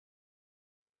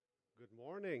Good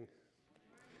morning.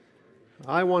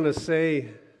 I want to say,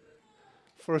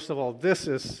 first of all, this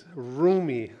is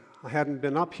roomy. I hadn't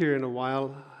been up here in a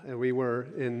while, and we were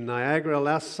in Niagara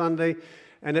last Sunday,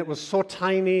 and it was so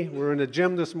tiny. We were in the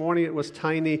gym this morning, it was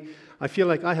tiny. I feel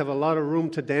like I have a lot of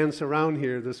room to dance around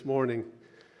here this morning.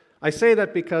 I say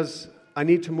that because I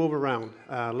need to move around.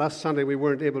 Last Sunday we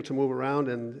weren't able to move around,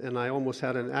 and I almost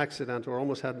had an accident, or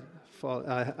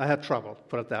I had trouble,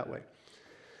 put it that way.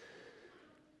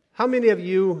 How many of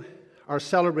you are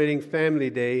celebrating Family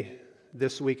Day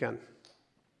this weekend?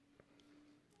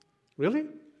 Really?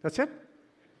 That's it?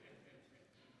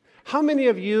 How many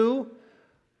of you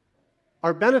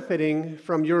are benefiting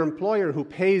from your employer who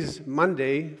pays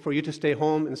Monday for you to stay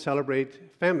home and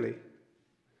celebrate family?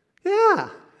 Yeah,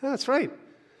 that's right.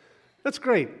 That's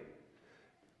great.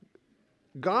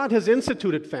 God has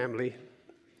instituted family,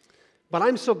 but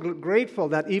I'm so grateful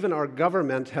that even our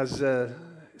government has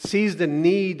sees the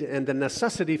need and the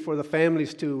necessity for the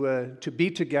families to be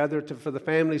together, for the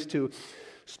families to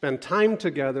spend time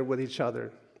together with each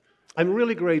other. I'm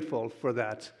really grateful for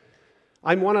that.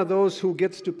 I'm one of those who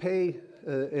gets to pay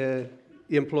the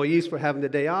employees for having the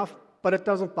day off, but it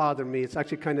doesn't bother me. It's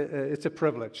actually it's a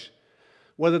privilege.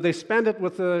 Whether they spend it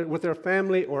with their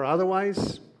family or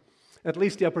otherwise, at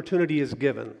least the opportunity is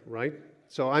given, right?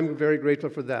 So I'm very grateful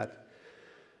for that.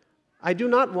 I do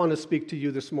not want to speak to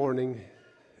you this morning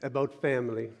about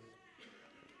family,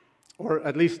 or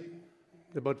at least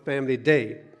about Family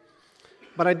Day.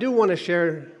 But I do want to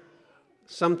share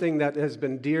something that has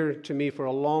been dear to me for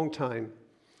a long time.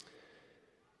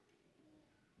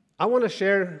 I want to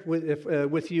share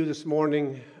with you this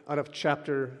morning out of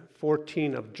chapter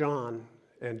 14 of John,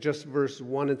 and just verse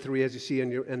 1 and 3 as you see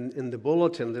in the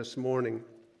bulletin this morning.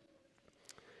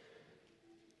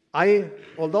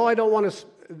 Although I don't want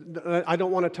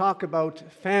to talk about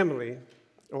family,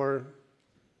 or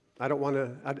I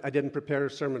didn't prepare a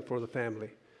sermon for the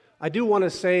family. I do want to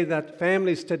say that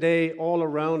families today all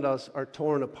around us are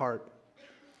torn apart.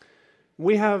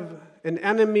 We have an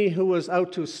enemy who is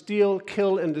out to steal,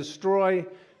 kill, and destroy,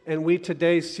 and we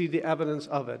today see the evidence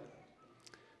of it.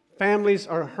 Families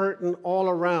are hurting all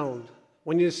around.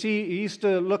 When you used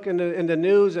to look in the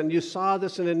news, and you saw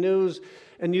this in the news,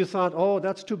 and you thought, oh,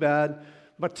 that's too bad.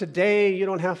 But today, you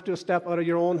don't have to step out of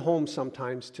your own home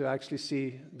sometimes to actually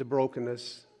see the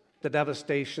brokenness, the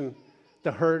devastation,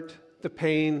 the hurt, the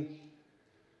pain.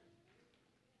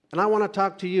 And I want to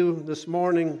talk to you this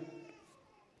morning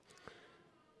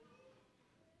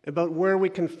about where we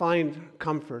can find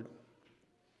comfort.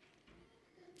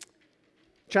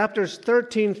 Chapters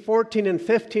 13, 14, and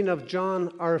 15 of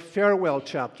John are farewell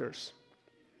chapters.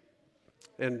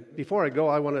 And before I go,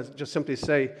 I want to just simply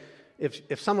say,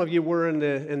 if some of you were in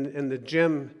the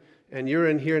gym and you're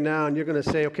in here now and you're going to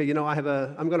say, okay,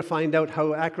 I'm going to find out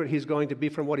how accurate he's going to be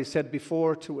from what he said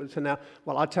before to now.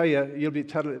 Well, I'll tell you, you'll be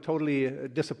totally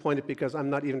disappointed because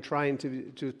I'm not even trying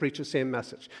to preach the same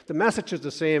message. The message is the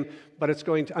same, but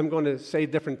I'm going to say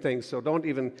different things. So don't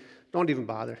even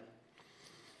bother.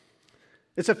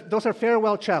 Those are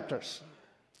farewell chapters.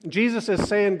 Jesus is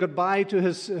saying goodbye to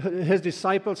his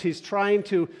disciples. He's trying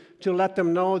to let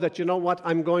them know that, you know what,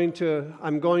 I'm going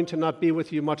to not be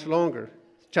with you much longer.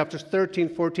 Chapters 13,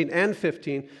 14, and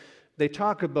 15, they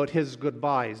talk about his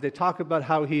goodbyes. They talk about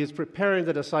how he is preparing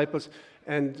the disciples,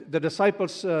 and the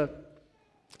disciples are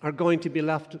going to be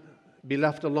left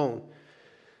alone.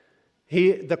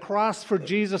 The cross for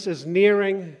Jesus is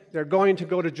nearing. They're going to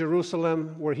go to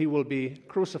Jerusalem where he will be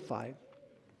crucified.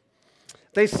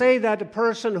 They say that a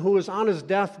person who is on his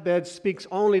deathbed speaks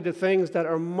only the things that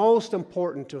are most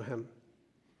important to him.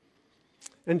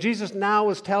 And Jesus now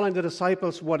is telling the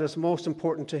disciples what is most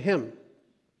important to him.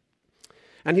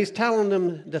 And he's telling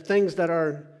them the things that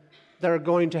are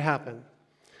going to happen.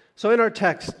 So in our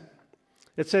text,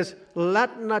 it says,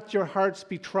 "Let not your hearts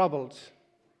be troubled.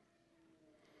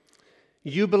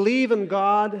 You believe in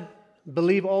God,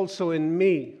 believe also in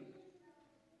me.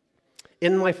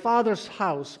 In my Father's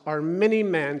house are many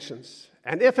mansions,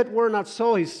 and if it were not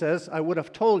so, he says, I would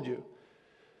have told you."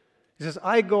 He says,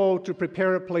 "I go to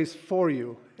prepare a place for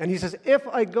you." And he says, "If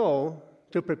I go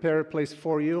to prepare a place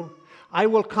for you, I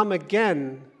will come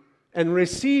again and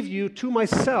receive you to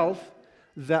myself,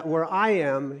 that where I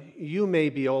am, you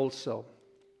may be also."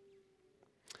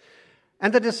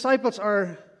 And the disciples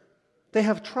they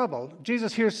have trouble.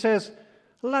 Jesus here says,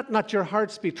 "Let not your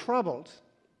hearts be troubled."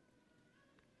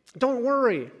 Don't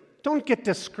worry. Don't get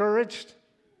discouraged.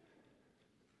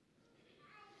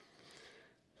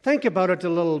 Think about it a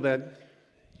little bit.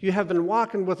 You have been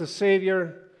walking with a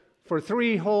Savior for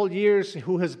 3 whole years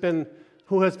who has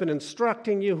who has been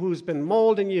instructing you, who's been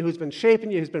molding you, who's been shaping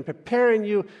you, who's been preparing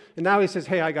you, and now he says,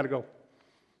 hey, I got to go.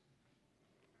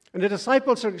 And the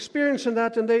disciples are experiencing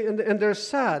that, and they're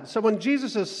sad. So when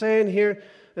Jesus is saying here,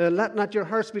 let not your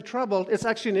hearts be troubled, it's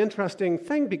actually an interesting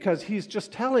thing because he's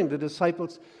just telling the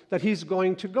disciples that he's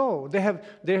going to go.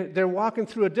 They're walking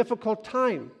through a difficult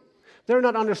time. They're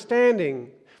not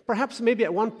understanding. Perhaps maybe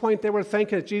at one point they were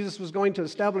thinking that Jesus was going to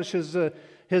establish his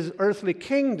earthly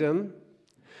kingdom,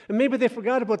 and maybe they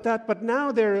forgot about that, but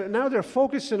now they're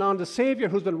focusing on the Savior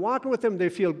who's been walking with them. They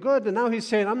feel good, and now he's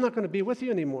saying, I'm not going to be with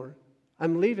you anymore.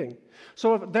 I'm leaving.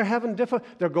 So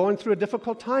they're going through a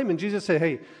difficult time, and Jesus said,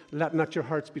 hey, let not your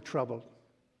hearts be troubled.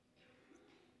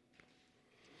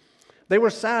 They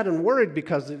were sad and worried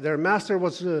because their master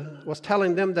was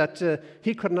telling them that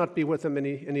he could not be with them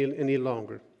any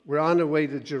longer. We're on the way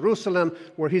to Jerusalem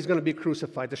where he's going to be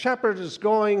crucified. The shepherd is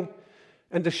going,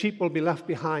 and the sheep will be left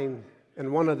behind,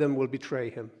 and one of them will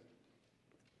betray him.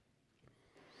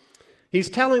 He's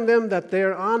telling them that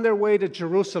they're on their way to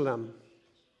Jerusalem.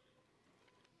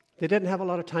 They didn't have a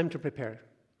lot of time to prepare.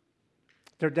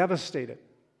 They're devastated.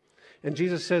 And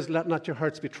Jesus says, let not your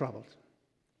hearts be troubled.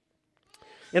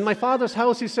 In my Father's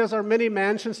house, he says, are many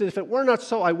mansions, and if it were not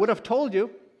so, I would have told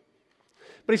you.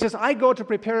 But he says, I go to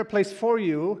prepare a place for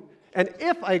you, and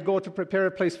if I go to prepare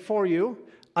a place for you,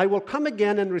 I will come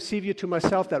again and receive you to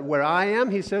myself, that where I am,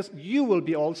 he says, you will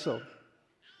be also.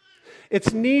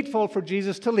 It's needful for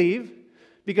Jesus to leave,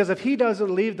 because if he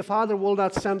doesn't leave, the Father will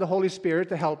not send the Holy Spirit,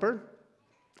 the helper.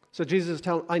 So Jesus is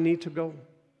telling, I need to go.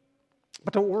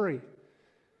 But don't worry.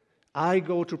 I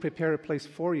go to prepare a place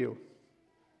for you.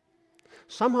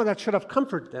 Somehow that should have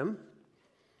comforted them.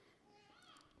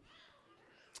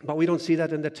 But we don't see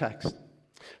that in the text.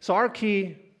 So our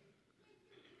key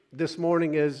this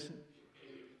morning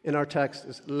in our text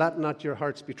is, let not your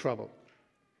hearts be troubled.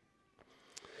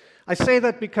 I say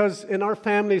that because in our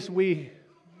families we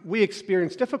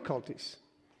experience difficulties.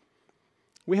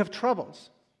 We have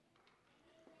troubles.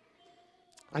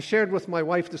 I shared with my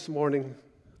wife this morning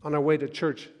on our way to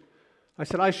church. I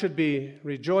said, I should be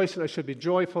rejoicing, I should be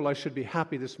joyful, I should be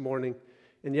happy this morning,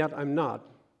 and yet I'm not.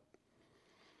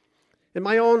 In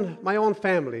my own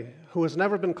family, who has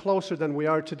never been closer than we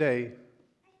are today,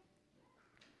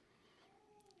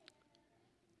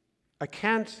 I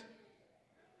can't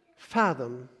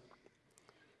fathom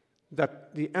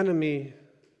that the enemy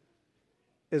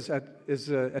is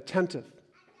attentive.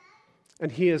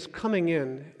 And he is coming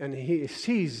in, and he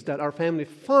sees that our family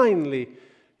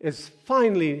is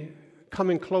finally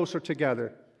coming closer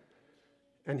together.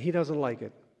 And he doesn't like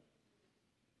it.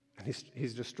 And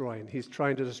he's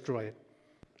trying to destroy it.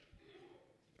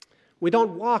 We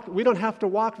don't have to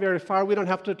walk very far. We don't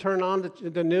have to turn on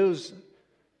the news.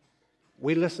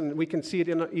 We listen, we can see it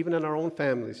even in our own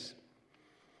families.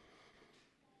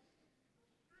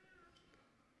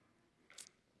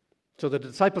 So the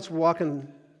disciples were walking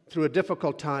through a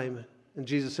difficult time, and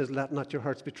Jesus says, let not your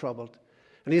hearts be troubled.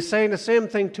 And he's saying the same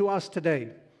thing to us today.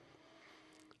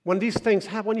 When these things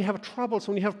happen, when you have troubles,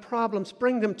 when you have problems,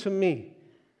 bring them to me.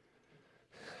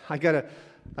 I'm going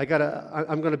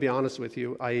to be honest with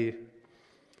you. I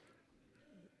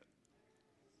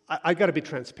got to be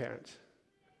transparent.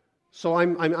 So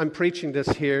I'm preaching this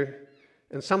here,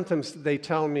 and sometimes they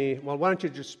tell me, well, why don't you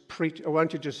just preach, or why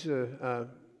don't you just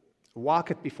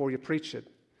walk it before you preach it?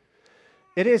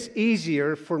 It is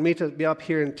easier for me to be up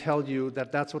here and tell you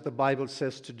that that's what the Bible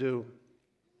says to do.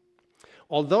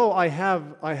 Although I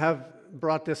have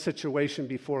brought this situation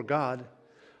before God,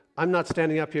 I'm not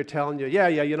standing up here telling you, yeah,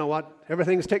 you know what,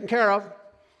 everything's taken care of.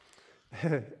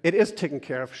 It is taken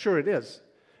care of, sure it is.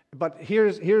 But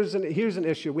here's an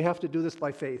issue. We have to do this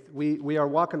by faith. We are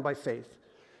walking by faith.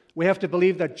 We have to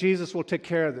believe that Jesus will take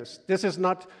care of this. This is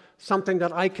not something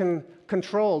that I can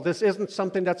control. This isn't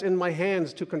something that's in my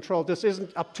hands to control. This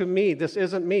isn't up to me. This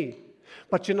isn't me.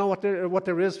 But you know what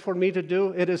there is for me to do?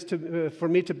 It is for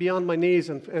me to be on my knees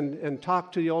and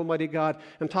talk to the Almighty God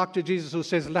and talk to Jesus, who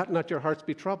says, let not your hearts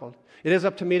be troubled. It is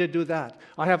up to me to do that.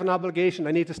 I have an obligation.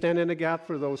 I need to stand in the gap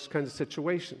for those kinds of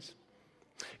situations.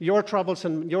 Your troubles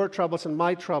and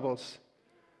my troubles,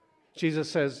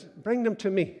 Jesus says, bring them to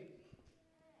me.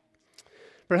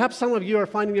 Perhaps some of you are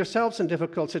finding yourselves in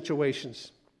difficult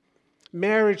situations.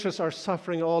 Marriages are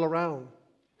suffering all around.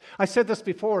 I said this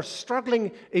before, a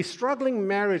struggling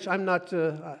marriage, I'm not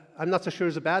so sure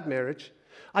is a bad marriage.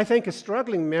 I think a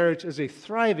struggling marriage is a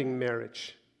thriving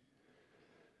marriage.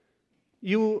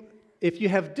 If you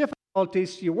have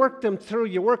difficulties, you work them through,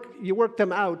 you work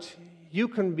them out, you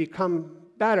can become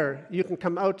better. You can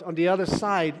come out on the other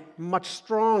side much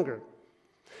stronger.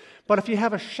 But if you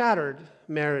have a shattered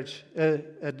marriage,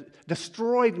 a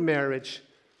destroyed marriage.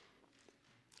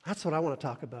 That's what I want to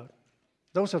talk about.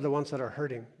 Those are the ones that are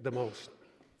hurting the most.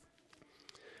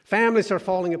 Families are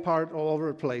falling apart all over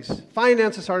the place.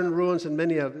 Finances are in ruins in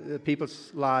many of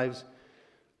people's lives.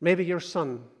 Maybe your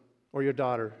son or your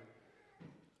daughter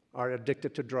are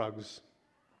addicted to drugs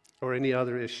or any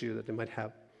other issue that they might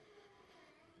have.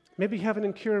 Maybe you have an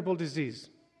incurable disease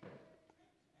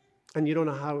and you don't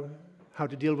know how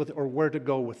to deal with it or where to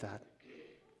go with that.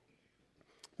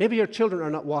 Maybe your children are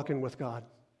not walking with God.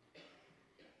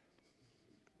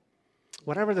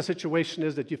 Whatever the situation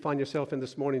is that you find yourself in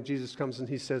this morning, Jesus comes and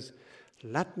he says,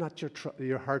 let not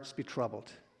your hearts be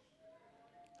troubled.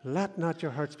 Let not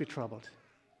your hearts be troubled.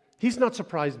 He's not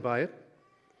surprised by it.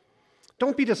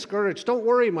 Don't be discouraged. Don't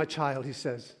worry, my child, he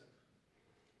says.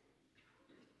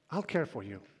 I'll care for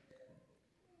you.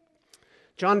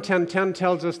 John 10:10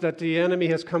 tells us that the enemy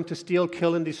has come to steal,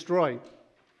 kill, and destroy.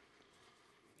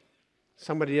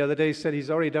 Somebody the other day said he's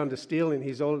already done the stealing.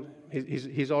 He's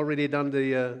already done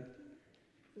the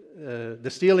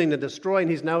stealing and destroying.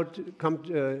 He's now come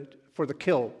for the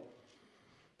kill.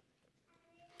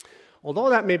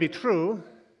 Although that may be true,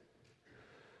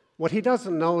 what he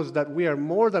doesn't know is that we are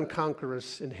more than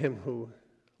conquerors in him who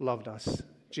loved us,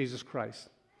 Jesus Christ.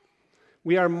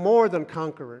 We are more than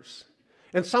conquerors.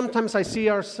 And sometimes I see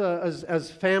us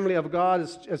as family of God,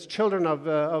 as children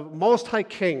of Most High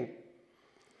King,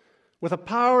 with a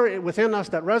power within us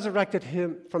that resurrected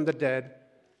him from the dead,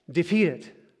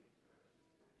 defeated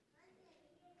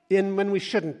when we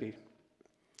shouldn't be.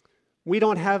 We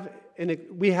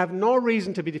have no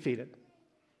reason to be defeated.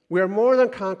 We are more than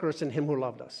conquerors in him who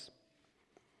loved us.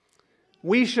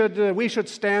 We should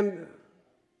stand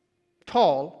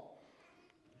tall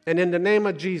and in the name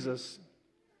of Jesus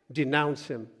denounce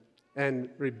him and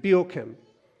rebuke him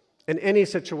in any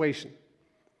situation.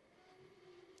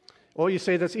 Oh, you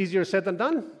say that's easier said than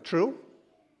done? True.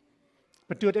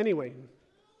 But do it anyway.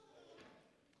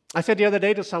 I said the other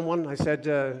day to someone, I said,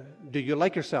 do you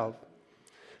like yourself?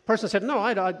 Person said,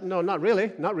 no, no, not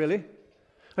really.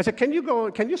 I said, can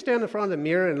you stand in front of the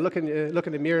mirror and look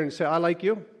in the mirror and say, I like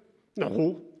you?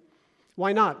 No.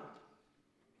 Why not?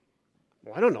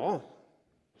 Well, I don't know.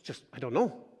 I don't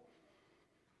know.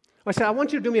 I said, I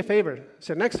want you to do me a favor. I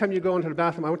said, next time you go into the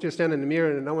bathroom, I want you to stand in the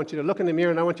mirror and I want you to look in the mirror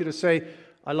and I want you to say,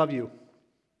 I love you.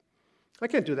 I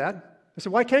can't do that. I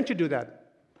said, why can't you do that?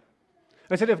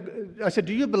 I said,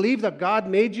 do you believe that God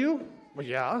made you? Well,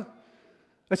 yeah.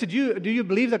 I said, do you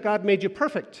believe that God made you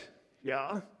perfect?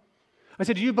 Yeah. I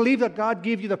said, do you believe that God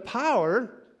gave you the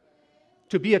power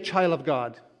to be a child of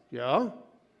God? Yeah.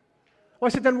 Well, I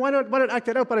said, then why not act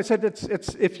it out? But I said,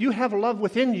 it's if you have love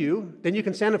within you, then you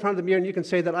can stand in front of the mirror and you can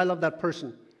say that I love that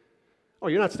person. Oh,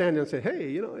 you're not standing and say,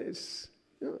 hey,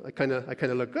 I kind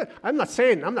of look good. I'm not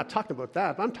talking about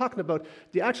that. I'm talking about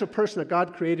the actual person that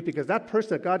God created, because that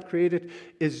person that God created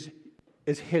is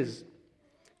his.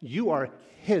 You are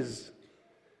his.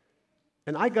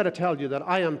 And I got to tell you that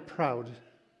I am proud,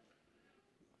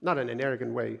 not in an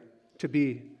arrogant way,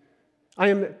 I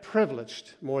am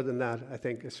privileged, more than that, I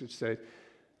think I should say,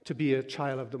 to be a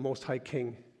child of the Most High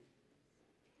King.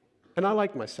 And I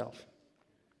like myself.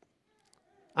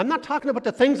 I'm not talking about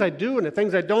the things I do and the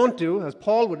things I don't do, as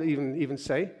Paul would even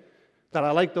say, that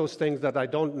I like those things that I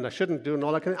don't and I shouldn't do and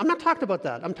all that kind of. I'm not talking about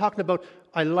that. I'm talking about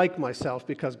I like myself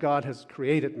because God has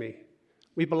created me.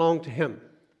 We belong to him.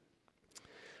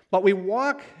 But we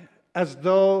walk as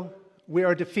though we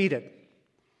are defeated.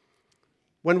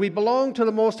 When we belong to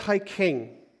the Most High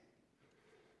King,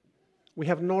 we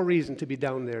have no reason to be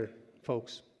down there,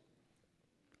 folks.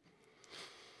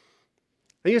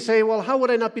 And you say, well, how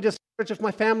would I not be discouraged if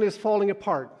my family is falling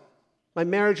apart? My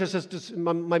marriage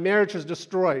is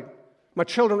destroyed. My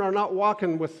children are not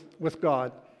walking with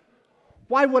God.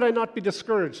 Why would I not be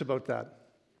discouraged about that?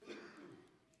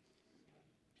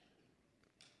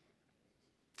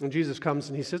 And Jesus comes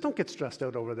and he says, don't get stressed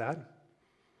out over that.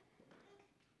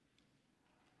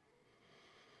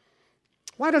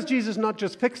 Why does Jesus not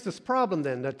just fix this problem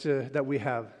then that we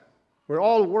have? We're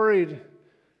all worried.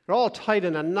 We're all tied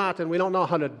in a knot and we don't know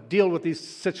how to deal with these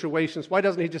situations. Why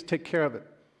doesn't he just take care of it?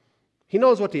 He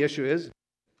knows what the issue is.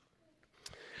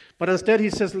 But instead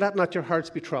he says, let not your hearts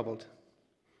be troubled.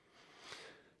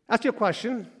 Ask you a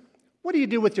question. What do you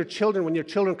do with your children when your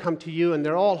children come to you and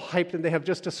they're all hyped and they have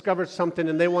just discovered something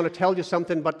and they want to tell you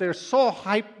something, but they're so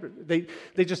hyped they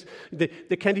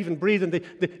can't even breathe and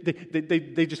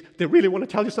they really want to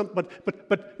tell you something,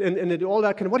 but they do all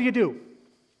that kind of. What do?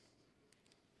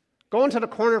 Go into the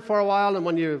corner for a while, and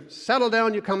when you settle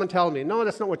down, you come and tell me. No,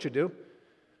 that's not what you do.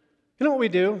 You know what we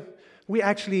do? We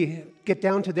actually get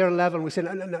down to their level and we say,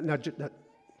 no,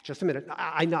 Just a minute.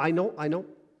 I know.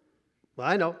 Well,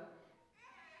 I know.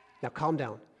 Now calm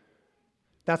down.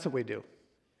 That's what we do.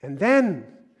 And then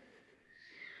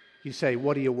you say,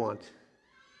 what do you want?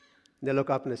 And they look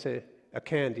up and they say, a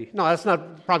candy. No, that's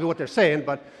not probably what they're saying,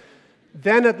 but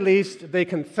then at least they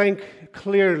can think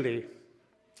clearly.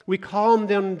 We calm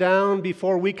them down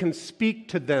before we can speak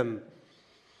to them.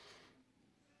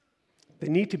 They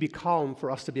need to be calm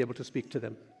for us to be able to speak to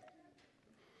them.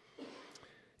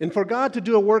 And for God to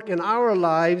do a work in our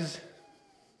lives,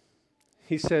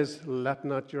 He says, let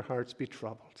not your hearts be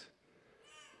troubled.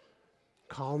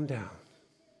 Calm down.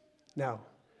 Now,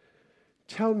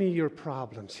 tell me your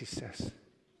problems, He says.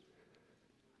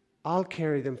 I'll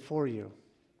carry them for you.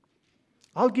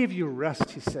 I'll give you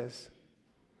rest, He says.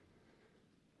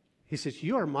 He says,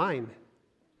 you are mine.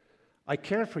 I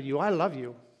care for you. I love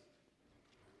you.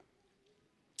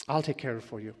 I'll take care of it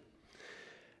for you.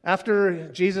 After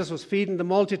Jesus was feeding the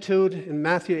multitude in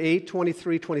Matthew 8,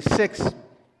 23, 26,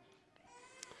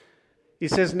 He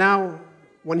says, now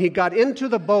when He got into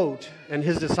the boat and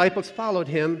His disciples followed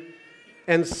Him,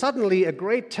 and suddenly a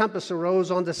great tempest arose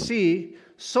on the sea,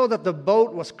 so that the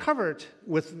boat was covered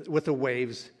with the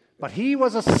waves. But He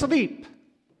was asleep.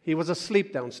 He was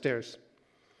asleep downstairs.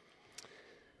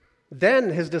 Then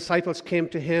His disciples came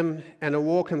to Him and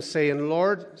awoke Him, saying,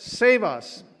 Lord, save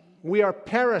us. We are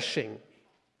perishing.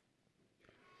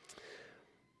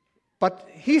 But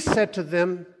He said to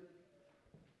them,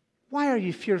 why are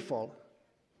you fearful?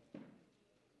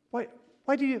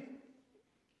 Why do you,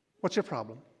 what's your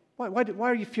problem? Why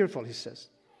are you fearful, He says.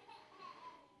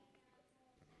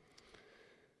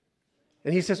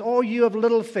 And He says, oh, you have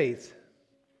little faith.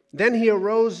 Then He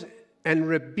arose and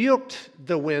rebuked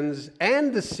the winds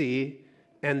and the sea,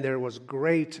 and there was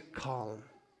great calm.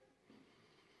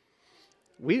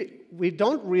 We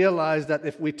don't realize that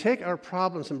if we take our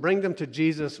problems and bring them to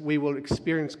Jesus, we will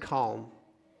experience calm.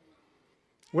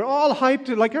 We're all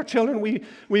hyped like our children. We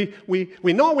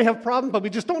know we have problems, but we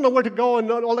just don't know where to go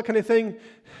and all that kind of thing.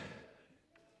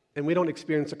 And we don't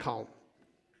experience a calm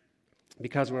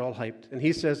because we're all hyped. And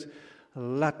He says,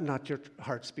 let not your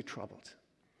hearts be troubled.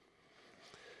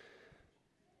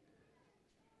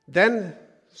 Then,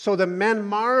 so the men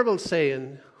marveled,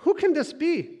 saying, who can this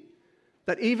be,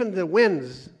 that even the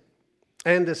winds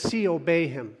and the sea obey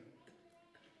Him?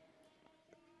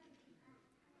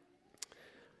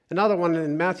 Another one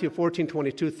in Matthew 14,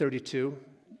 22, 32,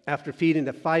 after feeding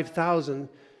the 5,000,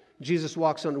 Jesus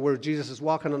walks on where Jesus is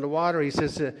walking on the water. He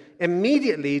says,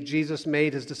 immediately Jesus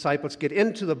made His disciples get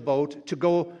into the boat to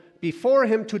go before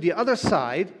Him to the other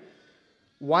side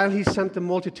while He sent the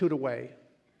multitude away.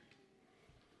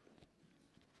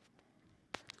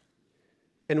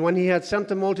 And when He had sent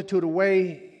the multitude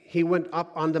away, He went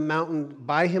up on the mountain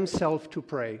by Himself to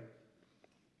pray.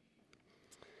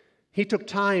 He took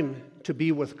time to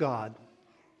be with God.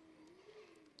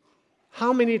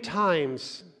 How many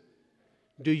times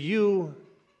do you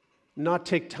not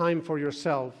take time for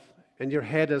yourself and your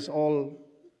head is all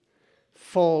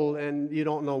full and you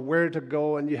don't know where to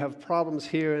go and you have problems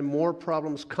here and more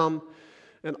problems come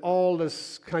and all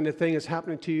this kind of thing is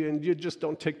happening to you and you just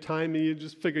don't take time and you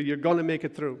just figure you're going to make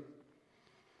it through?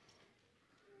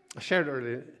 I shared it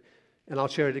earlier and I'll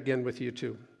share it again with you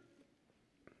too.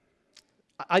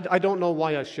 I don't know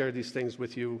why I share these things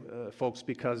with you folks,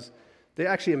 because they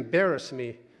actually embarrass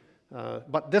me.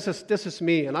 But this is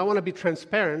me, and I want to be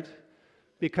transparent,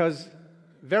 because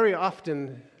very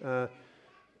often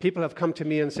people have come to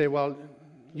me and say, well,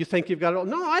 you think you've got it all?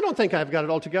 No, I don't think I've got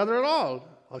it all together at all.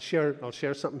 I'll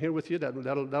share something here with you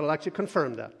that'll actually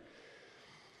confirm that.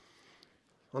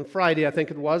 On Friday, I think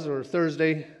it was, or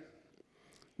Thursday,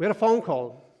 we had a phone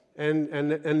call.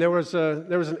 And there was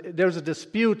a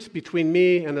dispute between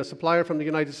me and a supplier from the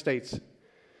United States.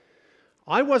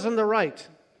 I was in the right.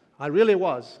 I really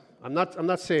was. I'm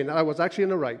not saying that. I was actually in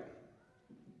the right.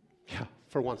 Yeah,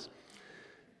 for once.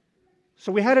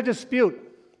 So we had a dispute.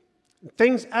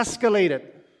 Things escalated.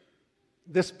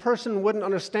 This person wouldn't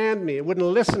understand me, wouldn't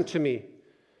listen to me.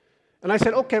 And I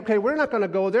said, okay, we're not going to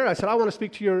go there. I said, I want to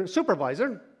speak to your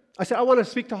supervisor. I said, I want to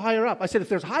speak to higher up. I said, if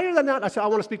there's higher than that, I said, I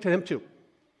want to speak to him too.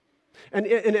 And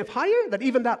if higher, that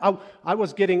even that, I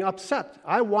was getting upset.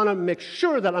 I want to make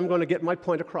sure that I'm going to get my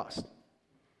point across.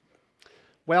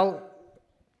 Well,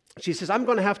 she says, I'm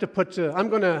going to have to put, I'm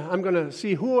going to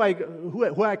see who I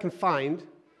can find.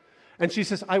 And she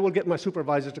says, I will get my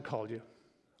supervisor to call you.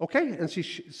 Okay? And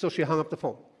so she hung up the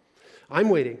phone. I'm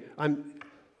waiting.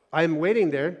 I'm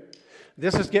waiting there.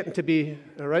 This is getting to be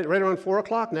right around 4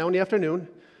 o'clock now in the afternoon.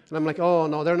 And I'm like, oh,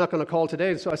 no, they're not going to call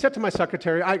today. So I said to my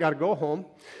secretary, I got to go home.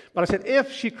 But I said, if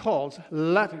she calls,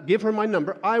 give her my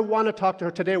number. I want to talk to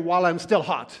her today while I'm still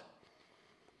hot.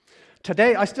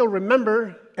 Today, I still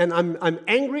remember, and I'm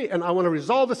angry, and I want to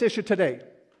resolve this issue today.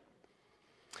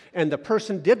 And the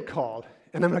person did call.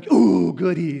 And I'm like, ooh,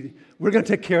 goody. We're going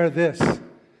to take care of this.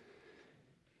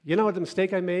 You know what the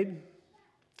mistake I made?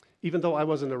 Even though I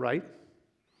was in the right.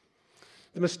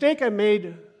 The mistake I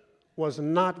made was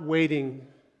not waiting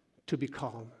to be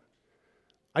calm.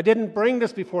 I didn't bring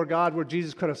this before God where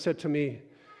Jesus could have said to me,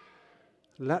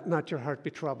 let not your heart be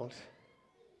troubled.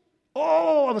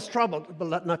 Oh, I was troubled, but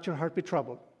let not your heart be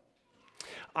troubled.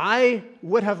 I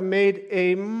would have made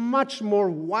a much more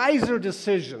wiser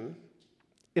decision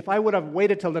if I would have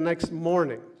waited till the next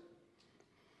morning.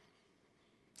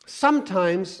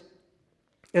 Sometimes,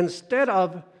 instead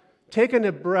of taking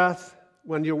a breath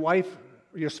when your wife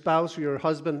or your spouse or your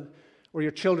husband or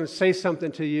your children say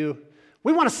something to you,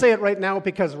 we want to say it right now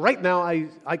because right now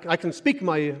I can speak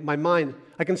my mind.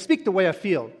 I can speak the way I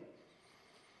feel.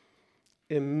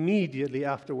 Immediately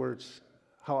afterwards,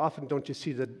 how often don't you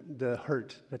see the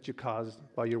hurt that you caused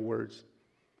by your words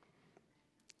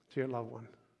to your loved one?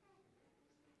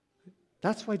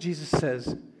 That's why Jesus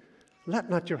says, let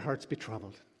not your hearts be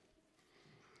troubled.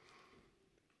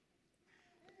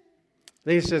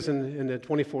 Then he says in the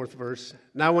 24th verse,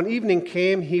 now when evening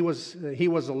came, he was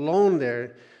alone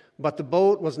there, but the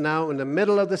boat was now in the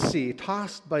middle of the sea,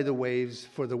 tossed by the waves,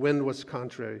 for the wind was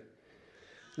contrary.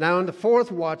 Now in the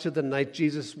fourth watch of the night,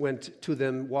 Jesus went to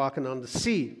them walking on the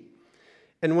sea.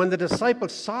 And when the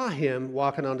disciples saw him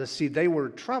walking on the sea, they were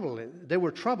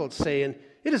troubled, saying,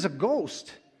 it is a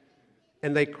ghost.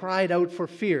 And they cried out for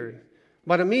fear.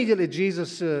 But immediately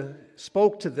Jesus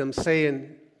spoke to them,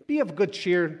 saying, be of good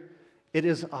cheer, it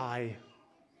is I.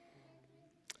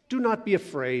 Do not be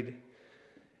afraid.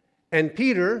 And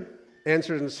Peter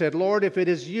answered and said, Lord, if it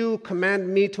is you, command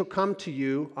me to come to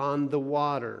you on the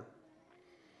water.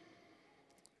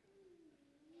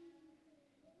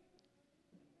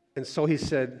 And so he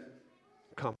said,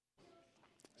 come.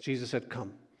 Jesus said,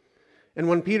 come. And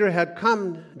when Peter had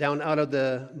come down out of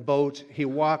the boat, he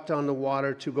walked on the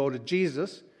water to go to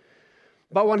Jesus.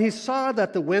 But when he saw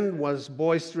that the wind was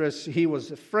boisterous, he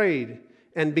was afraid.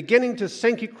 And beginning to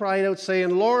sink, he cried out,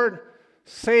 saying, Lord,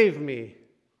 save me.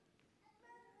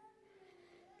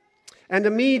 And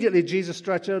immediately Jesus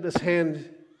stretched out his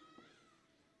hand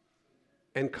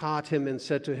and caught him and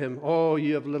said to him, oh,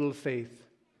 you have little faith.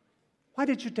 Why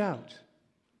did you doubt?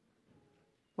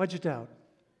 Why did you doubt?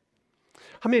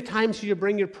 How many times do you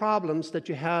bring your problems that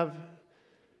you have,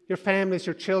 your families,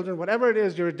 your children, whatever it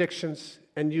is, your addictions,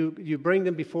 and you bring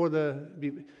them before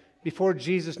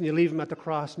Jesus and you leave them at the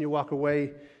cross and you walk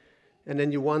away, and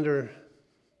then you wonder,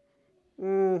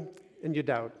 and you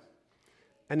doubt.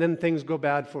 And then things go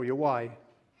bad for you. Why?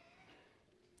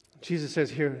 Jesus says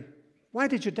here, why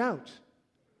did you doubt?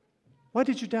 Why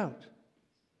did you doubt?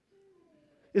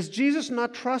 Is Jesus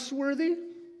not trustworthy?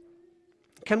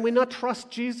 Can we not trust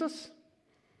Jesus?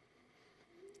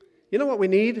 You know what we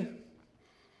need?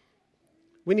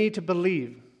 We need to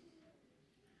believe.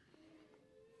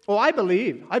 Oh, I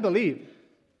believe. I believe.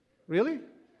 Really?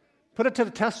 Put it to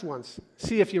the test once.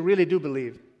 See if you really do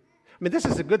believe. I mean, this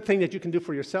is a good thing that you can do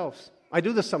for yourselves. I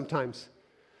do this sometimes.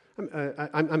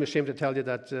 I'm ashamed to tell you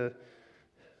that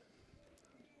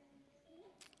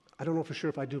I don't know for sure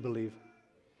if I do believe.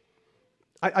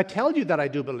 I tell you that I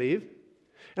do believe,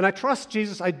 and I trust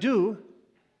Jesus, I do.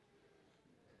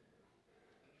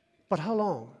 But how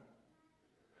long?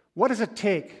 What does it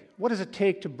take? What does it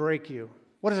take to break you?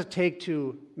 What does it take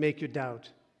to make you doubt?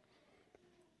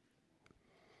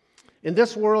 In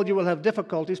this world, you will have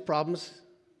difficulties, problems,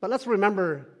 but let's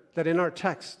remember that in our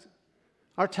text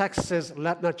says,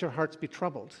 let not your hearts be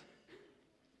troubled.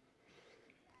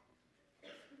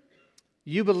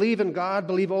 You believe in God,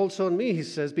 believe also in me, he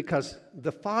says, because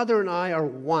the Father and I are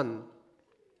one.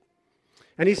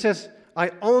 And he says,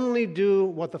 I only do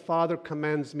what the Father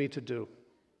commands me to do.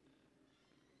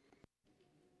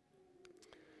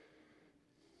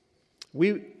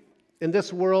 In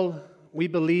this world, we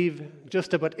believe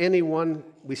just about anyone,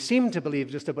 we seem to believe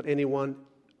just about anyone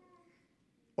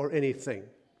or anything.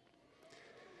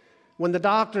 When the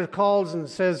doctor calls and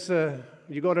says,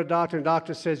 you go to a doctor and the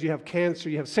doctor says you have cancer,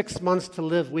 you have 6 months to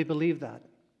live, we believe that.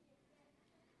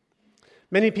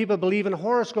 Many people believe in a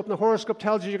horoscope, and the horoscope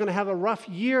tells you you're going to have a rough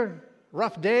year,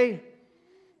 rough day.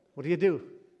 What do?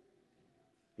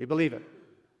 You believe it.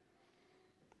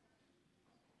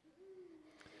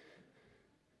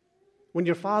 When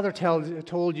your father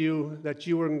told you that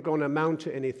you weren't going to amount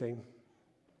to anything,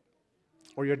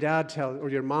 or your dad or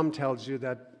your mom tells you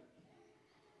that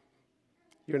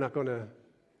you're not going to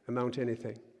amount to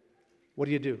anything. What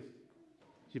do?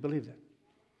 You believe that.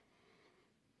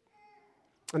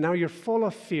 And now you're full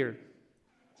of fear.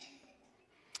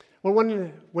 Well,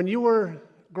 when you were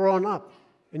growing up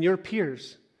and your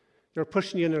peers, they were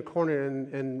pushing you in a corner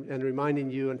and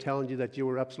reminding you and telling you that you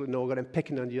were absolutely no good and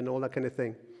picking on you and all that kind of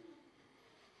thing.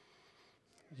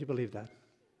 You believe that.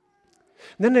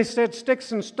 And then they said,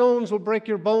 sticks and stones will break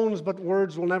your bones, but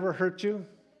words will never hurt you.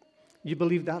 You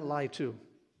believe that lie too.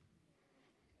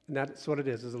 And that's what it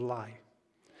is a lie.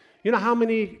 You know how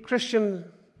many Christian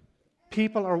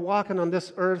people are walking on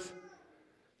this earth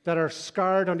that are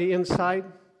scarred on the inside?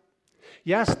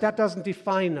 Yes, that doesn't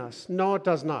define us. No, it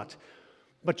does not.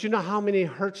 But you know how many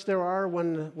hurts there are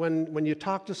when you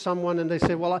talk to someone and they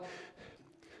say, well,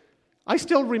 I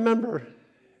still remember,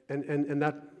 and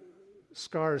that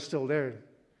scar is still there.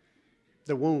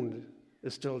 The wound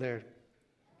is still there.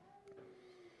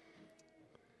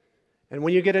 And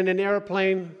when you get in an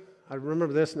airplane, I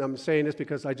remember this, and I'm saying this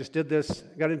because I just did this,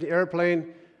 got into the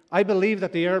airplane, I believed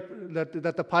that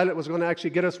the pilot was going to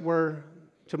actually get us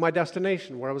to my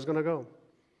destination, where I was going to go.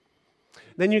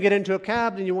 Then you get into a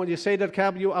cab, and you say to the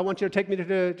cab, I want you to take me to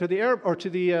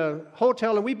the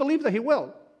hotel, and we believe that he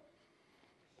will.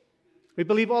 We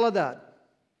believe all of that.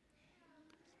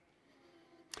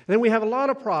 And then we have a lot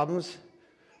of problems,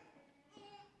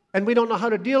 and we don't know how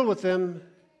to deal with them,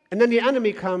 and then the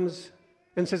enemy comes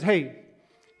and says, hey,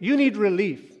 you need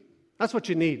relief. That's what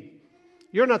you need.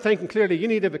 You're not thinking clearly. You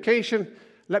need a vacation.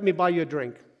 Let me buy you a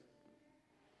drink.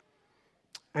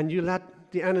 And you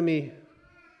let the enemy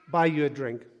buy you a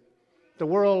drink. The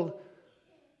world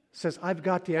says, I've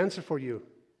got the answer for you.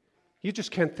 You just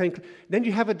can't think. Then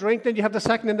you have a drink, then you have the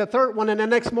second and the third one, and the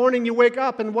next morning you wake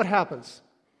up, and what happens?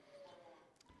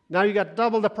 Now you got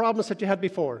double the problems that you had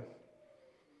before.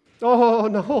 Oh,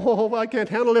 no, I can't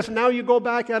handle this. Now you go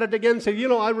back at it again and say,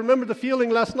 I remember the feeling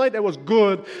last night. That was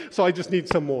good, so I just need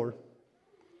some more.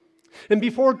 And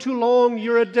before too long,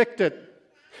 you're addicted.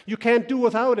 You can't do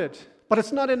without it. But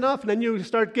it's not enough, and then you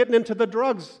start getting into the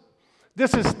drugs.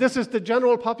 This is the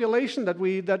general population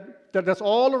that's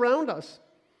all around us.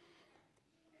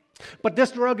 But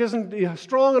this drug isn't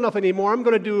strong enough anymore. I'm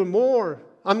going to do more.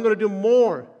 I'm going to do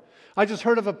more. I just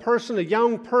heard of a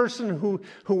young person who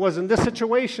was in this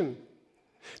situation.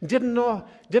 Didn't know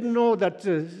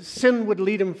that sin would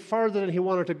lead him farther than he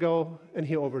wanted to go, and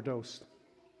he overdosed.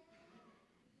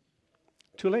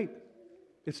 Too late.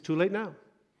 It's too late now.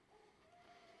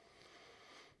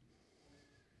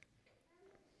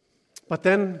 But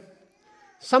then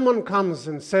someone comes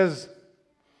and says,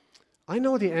 I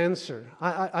know the answer.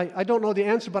 I don't know the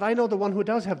answer, but I know the one who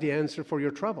does have the answer for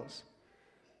your troubles.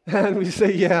 And we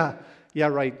say, yeah,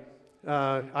 right.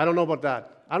 I don't know about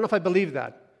that. I don't know if I believe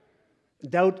that.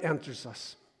 Doubt enters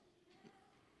us.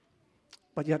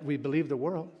 But yet we believe the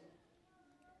world.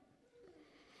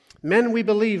 Men we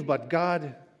believe, but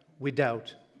God we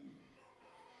doubt.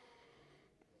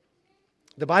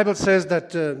 The Bible says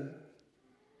that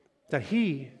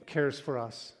He cares for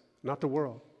us, not the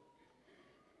world.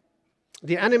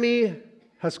 The enemy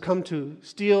has come to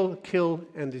steal, kill,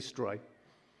 and destroy.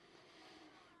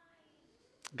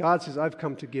 God says, I've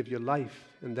come to give you life,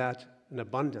 and that in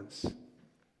abundance.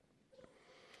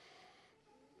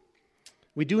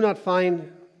 We do not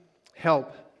find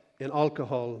help in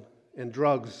alcohol and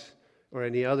drugs or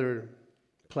any other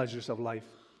pleasures of life.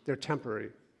 They're temporary.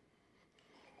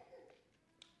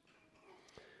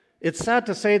 It's sad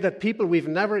to say that people we've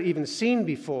never even seen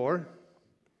before,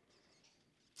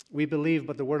 we believe,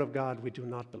 but the Word of God we do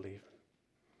not believe.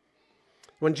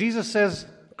 When Jesus says,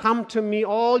 come to me,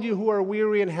 all you who are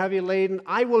weary and heavy laden,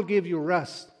 I will give you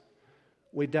rest,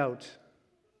 we doubt.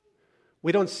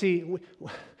 We don't see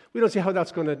how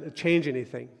that's going to change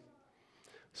anything.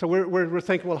 So we're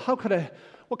thinking, well,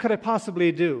 what could I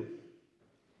possibly do?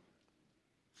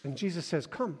 And Jesus says,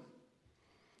 come.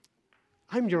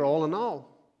 I'm your all in all.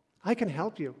 I can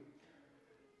help you.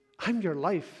 I'm your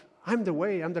life. I'm the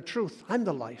way. I'm the truth. I'm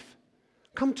the life.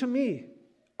 Come to me,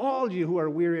 all you who are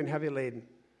weary and heavy laden.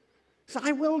 So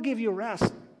I will give you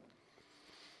rest.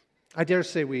 I dare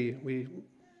say we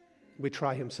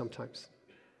try Him sometimes.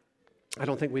 I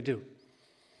don't think we do.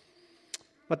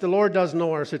 But the Lord does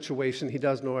know our situation. He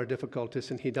does know our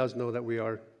difficulties, and He does know that we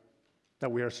are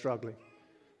struggling.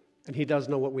 And He does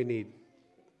know what we need.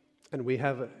 And we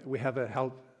have a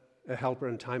helper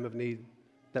in time of need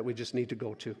that we just need to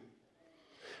go to.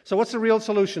 So what's the real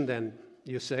solution then,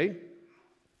 you say?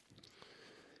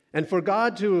 And for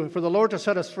the Lord to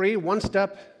set us free,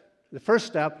 the first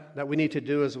step that we need to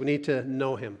do is we need to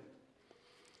know Him.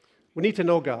 We need to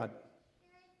know God.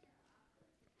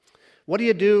 What do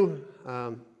you do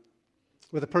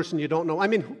with a person you don't know. I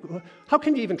mean, how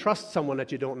can you even trust someone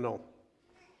that you don't know?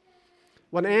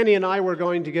 When Annie and I were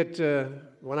going to get,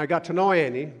 when I got to know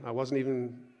Annie, I wasn't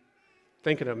even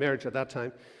thinking of marriage at that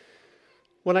time.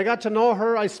 When I got to know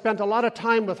her, I spent a lot of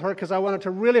time with her because I wanted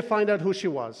to really find out who she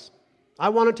was. I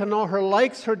wanted to know her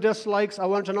likes, her dislikes. I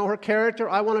wanted to know her character.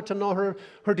 I wanted to know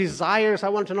her desires. I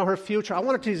wanted to know her future. I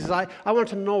wanted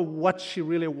to know what she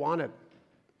really wanted.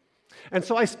 And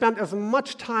so I spent as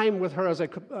much time with her as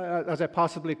I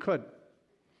possibly could.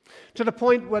 To the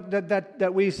point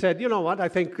that we said, you know what, I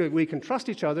think we can trust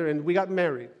each other, and we got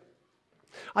married.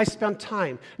 I spent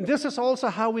time. And this is also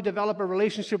how we develop a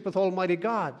relationship with Almighty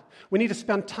God. We need to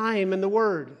spend time in the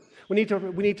Word. We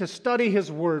need to study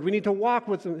His Word. We need to walk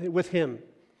with Him.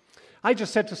 I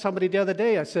just said to somebody the other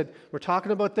day, I said, we're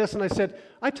talking about this, and I said,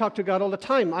 I talk to God all the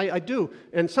time. I do.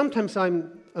 And sometimes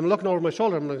I'm looking over my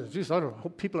shoulder. I'm like, geez, I don't know. I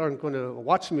hope people aren't going to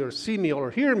watch me or see me or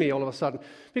hear me all of a sudden.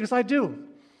 Because I do.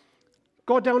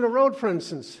 Go down the road, for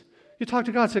instance. You talk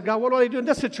to God and say, God, what do I do in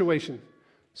this situation?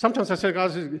 Sometimes I say,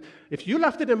 God, if you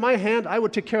left it in my hand, I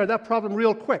would take care of that problem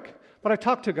real quick. But I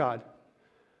talk to God.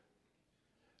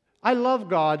 I love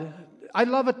God. I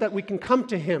love it that we can come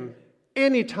to Him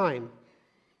anytime.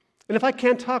 And if I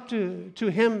can't talk to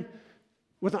Him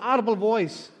with an audible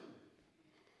voice,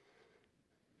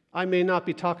 I may not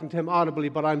be talking to Him audibly,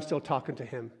 but I'm still talking to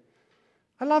Him.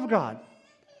 I love God.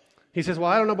 He says, well,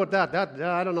 I don't know about that.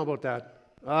 I don't know about that.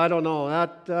 I don't know.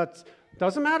 That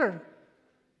doesn't matter.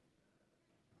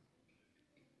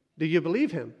 Do you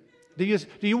believe Him? Do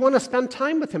you want to spend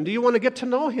time with Him? Do you want to get to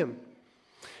know Him?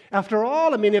 After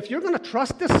all, I mean, if you're going to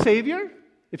trust this Savior,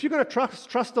 if you're going to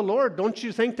trust the Lord, don't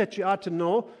you think that you ought to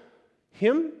know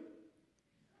Him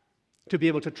to be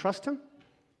able to trust Him?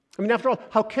 I mean, after all,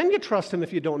 how can you trust Him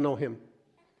if you don't know Him?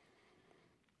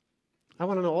 I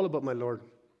want to know all about my Lord.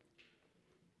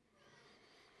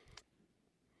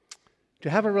 To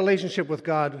have a relationship with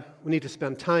God, we need to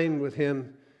spend time with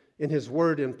Him in His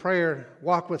Word, in prayer,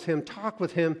 walk with Him, talk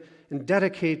with Him, and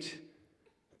dedicate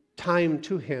time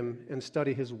to Him and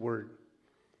study His Word.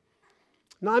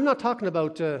 Now, I'm not talking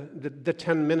about the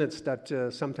 10 minutes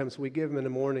that sometimes we give Him in the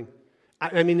morning.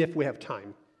 I mean, if we have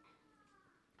time.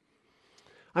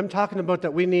 I'm talking about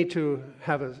that we need to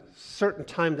have a certain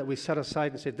time that we set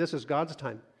aside and say, this is God's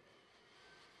time.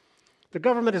 The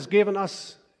government has given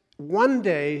us one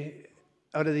day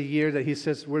out of the year that He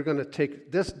says we're going to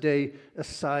take this day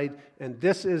aside, and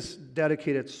this is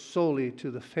dedicated solely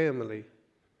to the family.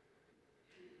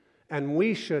 And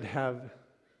we should have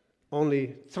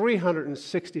only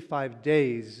 365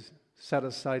 days set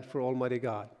aside for Almighty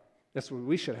God. That's what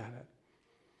we should have.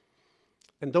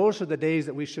 And those are the days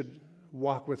that we should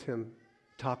walk with Him,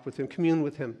 talk with Him, commune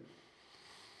with Him,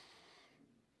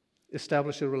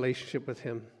 establish a relationship with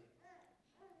Him.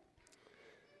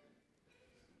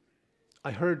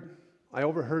 I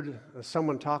overheard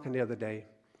someone talking the other day,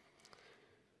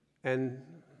 and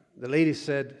the lady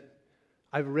said,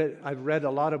 I've read a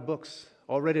lot of books,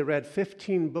 already read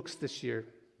 15 books this year,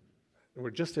 and we're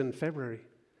just in February.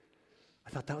 I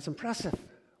thought that was impressive.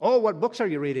 Oh, what books are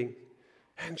you reading?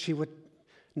 And she would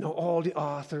know all the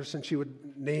authors, and she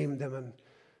would name them, and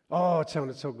oh, it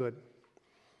sounded so good.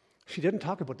 She didn't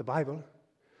talk about the Bible,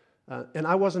 and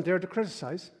I wasn't there to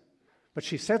criticize. But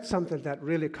she said something that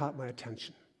really caught my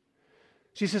attention.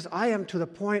 She says, I am to the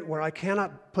point where I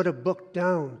cannot put a book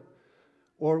down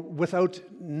or without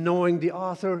knowing the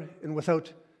author and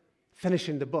without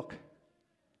finishing the book.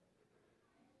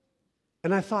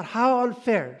 And I thought, how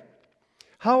unfair.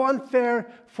 How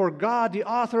unfair for God, the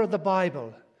author of the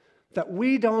Bible, that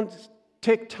we don't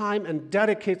take time and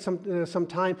dedicate some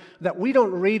time, that we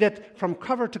don't read it from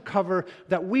cover to cover,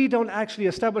 that we don't actually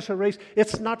establish a race.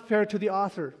 It's not fair to the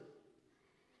author.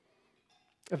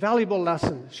 A valuable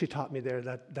lesson she taught me there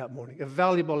that morning, a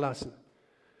valuable lesson.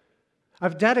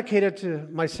 I've dedicated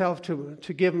myself to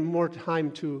give more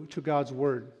time to God's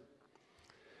Word.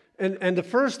 And the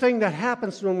first thing that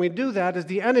happens when we do that is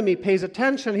the enemy pays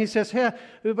attention. He says, hey,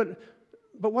 but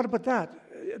what about that?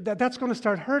 That's going to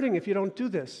start hurting if you don't do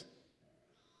this.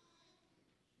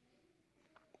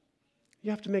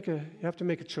 You have to make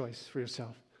a choice for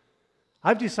yourself.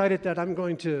 I've decided that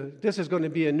this is going to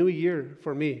be a new year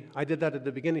for me. I did that at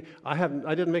the beginning. I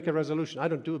didn't make a resolution. I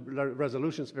don't do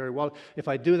resolutions very well. If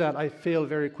I do that, I fail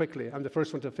very quickly. I'm the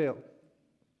first one to fail.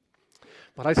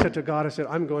 But I said to God,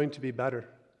 I'm going to be better.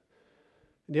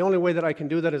 And the only way that I can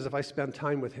do that is if I spend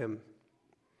time with Him.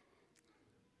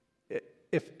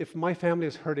 If my family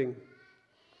is hurting,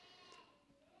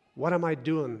 what am I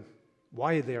doing?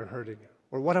 Why they are hurting?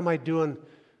 Or what am I doing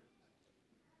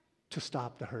to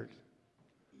stop the hurt?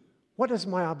 What is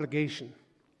my obligation?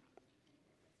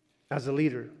 as a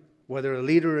leader, whether a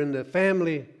leader in the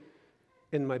family,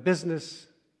 in my business,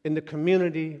 in the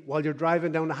community, while you're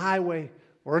driving down the highway,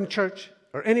 or in church,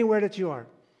 or anywhere that you are.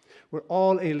 We're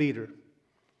all a leader.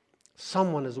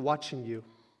 Someone is watching you.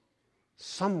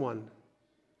 Someone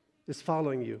is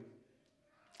following you.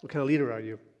 What kind of leader are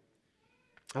you?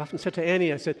 I often said to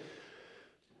Annie, I said,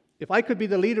 if I could be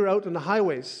the leader out on the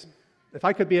highways, if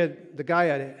I could be the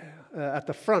guy at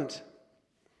the front,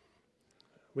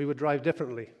 we would drive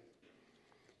differently.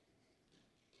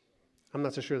 I'm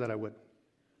not so sure that I would.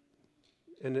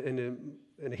 In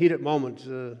a heated moment,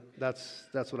 that's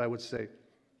what I would say.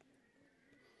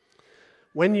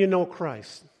 When you know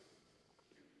Christ,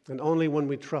 and only when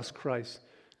we trust Christ,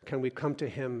 can we come to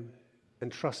Him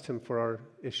and trust Him for our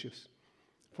issues,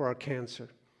 for our cancer,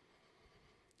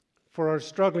 for our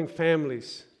struggling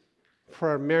families, for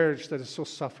our marriage that is so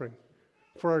suffering,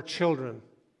 for our children.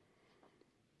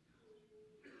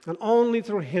 And only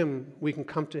through Him we can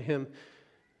come to Him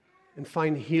and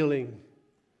find healing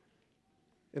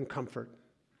and comfort.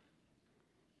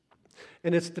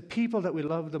 And it's the people that we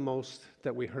love the most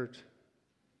that we hurt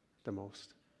the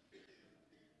most.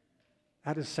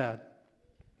 That is sad.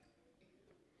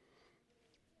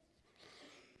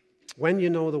 When you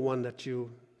know the one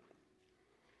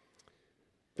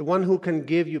who can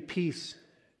give you peace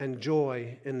and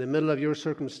joy in the middle of your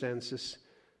circumstances,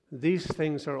 these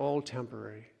things are all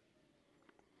temporary.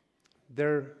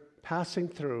 They're passing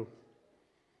through.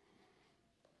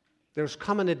 There's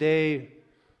coming a day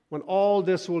when all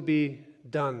this will be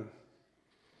done.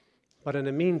 But in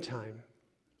the meantime,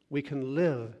 we can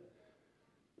live.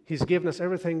 He's given us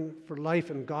everything for life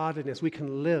and godliness. We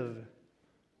can live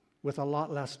with a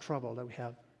lot less trouble that we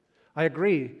have. I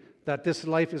agree that this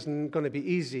life isn't going to be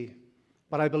easy,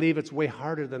 but I believe it's way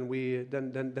harder than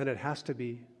it has to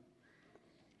be.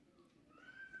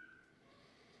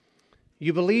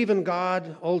 You believe in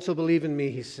God, also believe in me,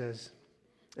 he says.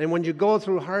 And when you go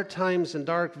through hard times and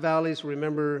dark valleys,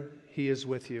 remember He is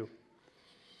with you.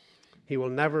 He will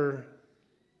never,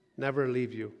 never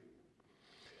leave you.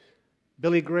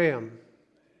 Billy Graham,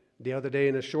 the other day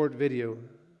in a short video,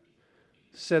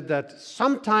 said that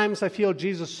sometimes I feel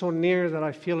Jesus so near that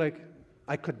I feel like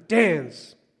I could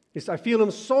dance. He said, I feel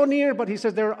Him so near, but he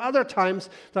says there are other times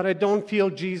that I don't feel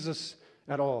Jesus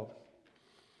at all.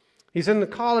 He's in the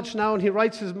college now, and he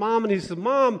writes his mom, and he says,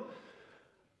 Mom,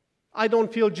 I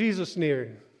don't feel Jesus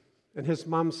near. And his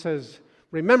mom says,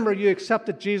 remember, you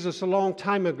accepted Jesus a long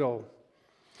time ago.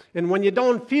 And when you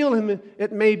don't feel Him,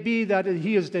 it may be that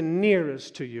He is the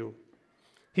nearest to you.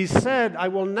 He said, I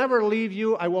will never leave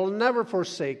you, I will never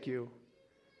forsake you.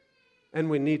 And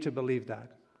we need to believe that.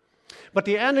 But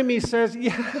the enemy says,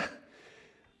 yeah,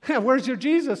 where's your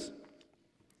Jesus?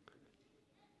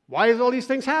 Why is all these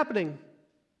things happening?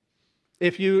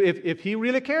 If He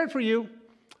really cared for you,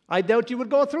 I doubt you would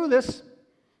go through this.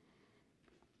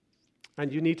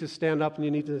 And you need to stand up and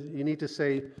you need to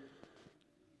say,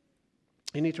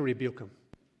 you need to rebuke him.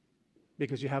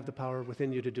 Because you have the power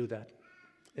within you to do that.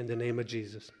 In the name of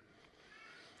Jesus.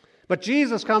 But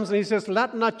Jesus comes and He says,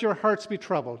 let not your hearts be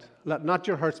troubled. Let not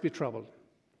your hearts be troubled.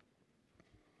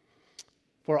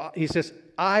 For He says,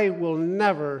 I will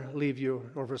never leave you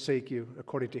or forsake you,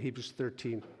 according to Hebrews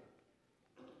 13.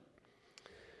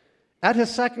 At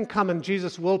His second coming,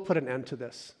 Jesus will put an end to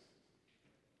this.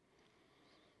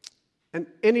 And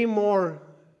anymore,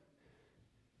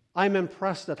 I'm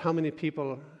impressed at how many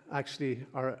people actually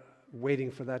are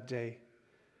waiting for that day.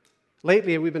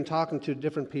 Lately, we've been talking to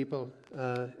different people,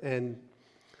 and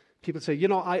people say,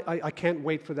 I can't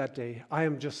wait for that day. I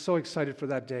am just so excited for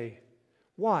that day.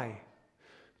 Why?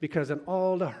 Because then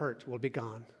all the hurt will be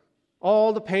gone.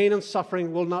 All the pain and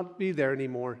suffering will not be there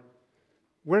anymore.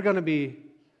 We're going to be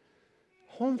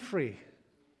home free.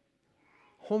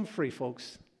 Home free,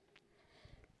 folks.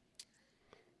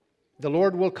 The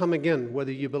Lord will come again,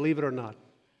 whether you believe it or not.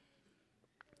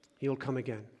 He will come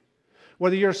again.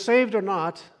 Whether you're saved or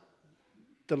not,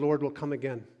 the Lord will come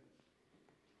again.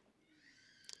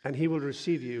 And He will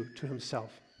receive you to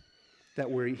Himself, that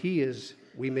where He is,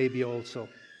 we may be also.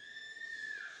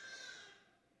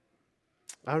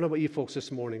 I don't know about you folks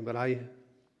this morning, but I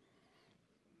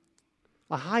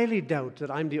highly doubt that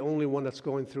I'm the only one that's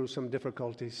going through some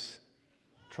difficulties,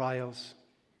 trials,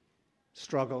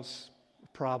 struggles,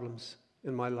 problems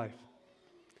in my life.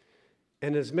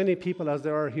 And as many people as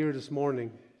there are here this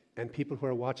morning, and people who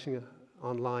are watching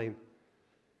online,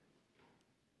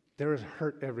 there is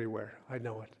hurt everywhere. I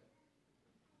know it.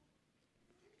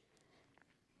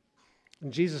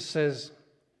 And Jesus says,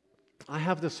 I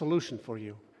have the solution for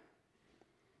you.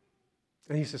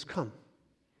 And He says, come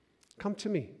to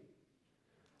me.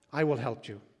 I will help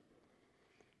you.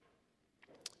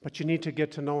 But you need to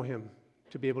get to know him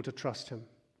to be able to trust him.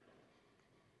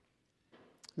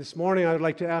 This morning, I would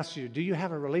like to ask you, do you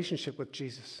have a relationship with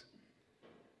Jesus?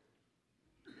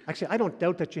 Actually, I don't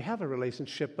doubt that you have a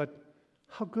relationship, but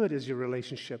how good is your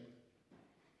relationship?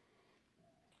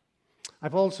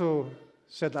 I've also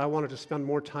said that I wanted to spend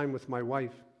more time with my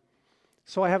wife.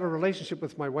 So I have a relationship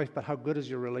with my wife, but how good is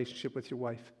your relationship with your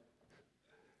wife?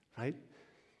 Right?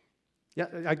 Yeah,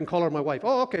 I can call her my wife.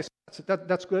 Oh, okay, so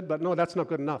that's good, but no, that's not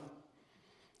good enough.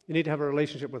 You need to have a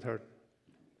relationship with her.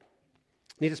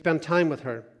 You need to spend time with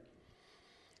her.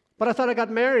 But I thought I got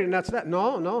married and that's that.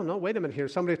 No, wait a minute here.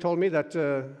 Somebody told me that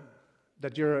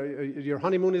your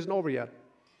honeymoon isn't over yet.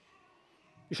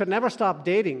 You should never stop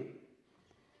dating.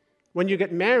 When you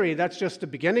get married, that's just the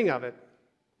beginning of it.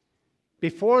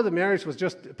 Before, the marriage was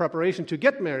just preparation to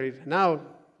get married. Now,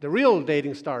 the real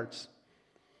dating starts.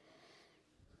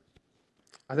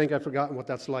 I think I've forgotten what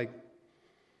that's like.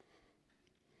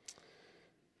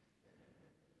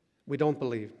 We don't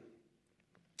believe.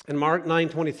 In Mark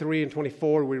 9:23 and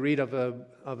 24, we read of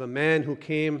a man who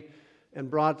came and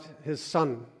brought his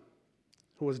son,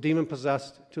 who was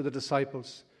demon-possessed, to the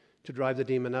disciples to drive the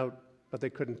demon out, but they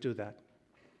couldn't do that.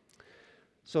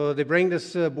 So they bring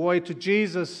this boy to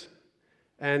Jesus,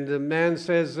 and the man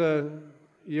says,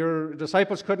 your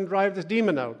disciples couldn't drive this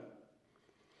demon out.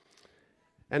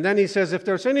 And then he says, if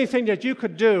there's anything that you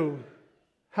could do,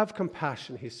 have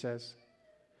compassion, he says.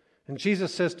 And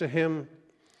Jesus says to him,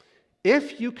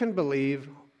 if you can believe,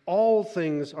 all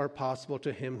things are possible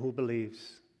to him who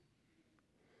believes.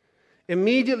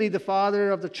 Immediately the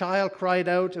father of the child cried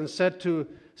out and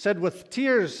said with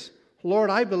tears, Lord,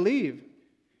 I believe.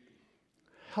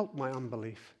 Help my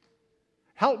unbelief.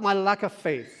 Help my lack of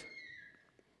faith.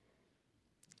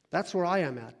 That's where I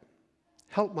am at.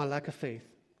 Help my lack of faith.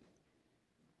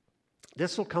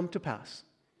 This will come to pass.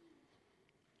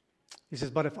 He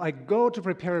says, but if I go to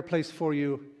prepare a place for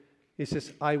you, he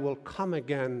says, I will come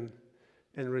again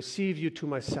and receive you to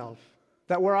myself,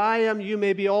 that where I am, you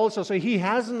may be also. So he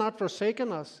has not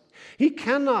forsaken us. He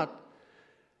cannot.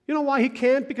 You know why he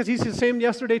can't? Because he's the same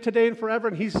yesterday, today, and forever.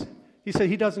 And he said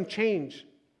he doesn't change.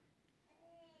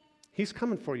 He's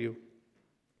coming for you.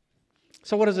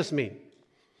 So what does this mean?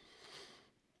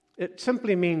 It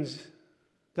simply means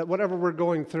that whatever we're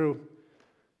going through,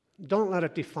 don't let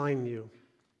it define you.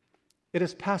 It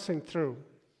is passing through.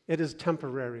 It is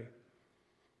temporary.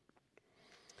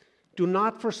 Do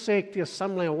not forsake the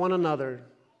assembly of one another.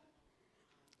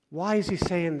 Why is he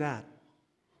saying that?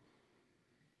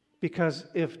 Because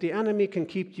if the enemy can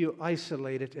keep you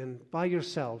isolated and by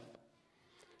yourself,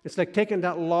 it's like taking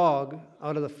that log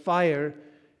out of the fire,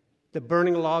 the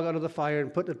burning log out of the fire,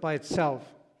 and putting it by itself.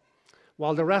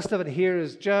 While the rest of it here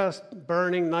is just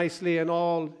burning nicely and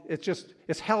all,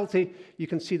 it's healthy, you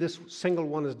can see this single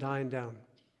one is dying down.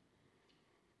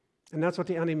 And that's what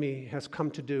the enemy has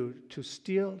come to do, to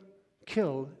steal,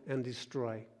 kill, and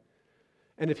destroy.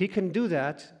 And if he can do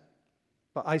that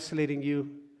by isolating you,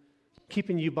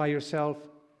 keeping you by yourself,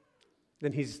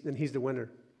 then he's the winner.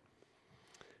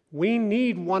 We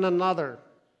need one another.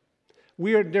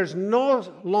 There's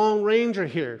no Lone Ranger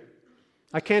here.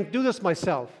 I can't do this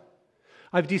myself.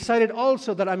 I've decided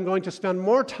also that I'm going to spend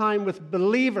more time with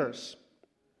believers.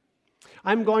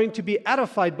 I'm going to be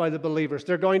edified by the believers.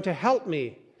 They're going to help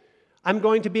me. I'm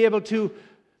going to be able to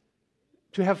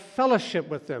have fellowship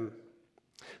with them.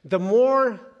 The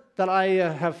more that I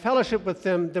have fellowship with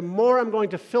them, the more I'm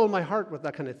going to fill my heart with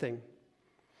that kind of thing.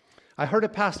 I heard a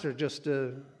pastor just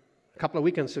a couple of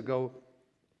weekends ago.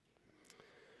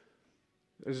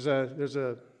 There's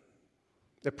a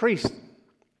priest,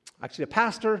 actually a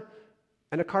pastor,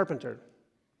 and a carpenter.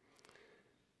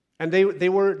 And they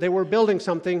were building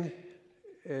something.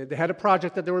 They had a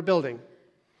project that they were building.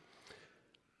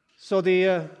 So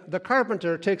the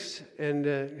carpenter takes,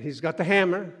 and he's got the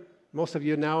hammer. Most of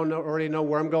you now already know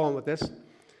where I'm going with this.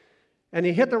 And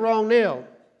he hit the wrong nail.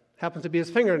 Happens to be his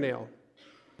fingernail.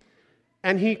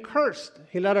 And he cursed.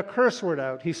 He let a curse word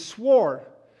out. He swore.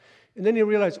 And then he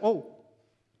realized, oh,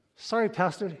 sorry,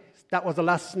 Pastor, that was the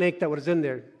last snake that was in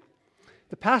there.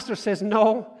 The pastor says,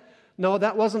 no,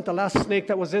 that wasn't the last snake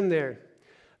that was in there.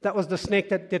 That was the snake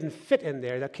that didn't fit in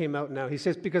there that came out now. He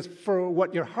says, because for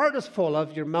what your heart is full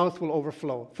of, your mouth will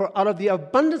overflow. For out of the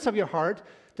abundance of your heart,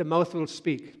 the mouth will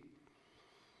speak.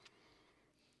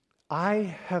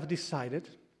 I have decided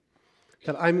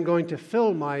that I'm going to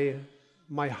fill my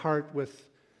heart with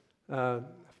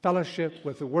fellowship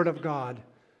with the Word of God,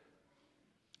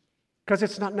 because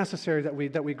it's not necessary that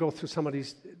we go through some of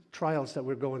these trials that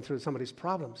we're going through, some of these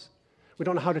problems. We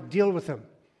don't know how to deal with them.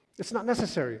 It's not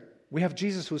necessary. We have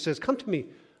Jesus who says, come to me,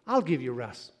 I'll give you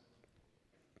rest.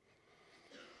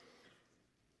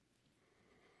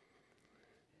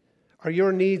 Are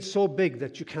your needs so big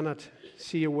that you cannot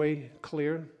see your way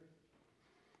clear?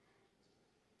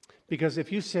 Because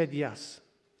if you said yes,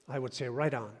 I would say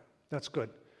right on. That's good.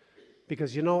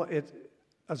 Because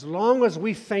as long as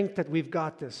we think that we've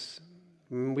got this,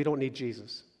 we don't need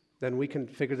Jesus, then we can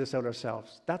figure this out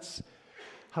ourselves. That's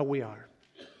how we are.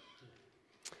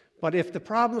 But if the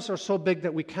problems are so big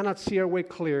that we cannot see our way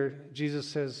clear, Jesus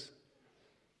says,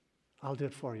 I'll do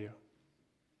it for you.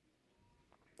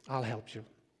 I'll help you.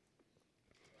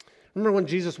 Remember when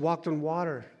Jesus walked on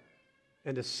water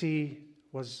and the sea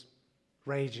was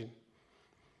raging?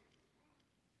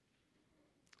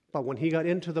 But when he got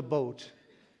into the boat,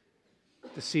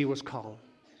 the sea was calm.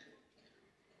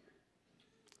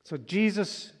 So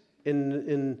Jesus,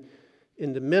 in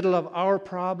the middle of our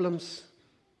problems,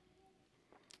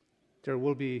 there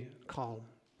will be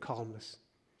calmness.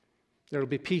 There will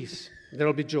be peace. There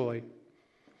will be joy.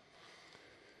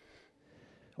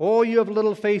 Oh, you have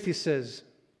little faith, he says.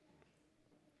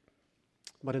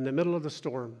 But in the middle of the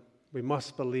storm, we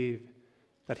must believe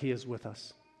that he is with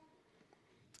us.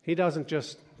 He doesn't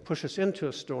just push us into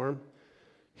a storm.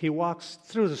 He walks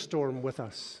through the storm with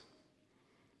us.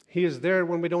 He is there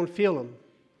when we don't feel him.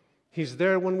 He's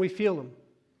there when we feel him.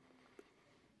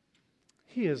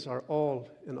 He is our all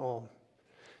in all.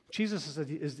 Jesus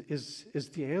is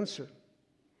the answer.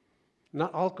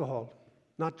 Not alcohol,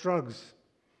 not drugs,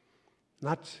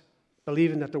 not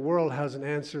believing that the world has an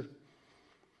answer.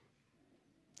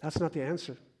 That's not the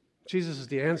answer. Jesus is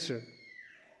the answer.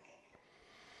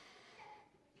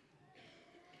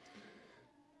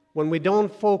 When we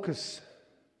don't focus,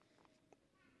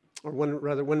 or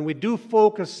when we do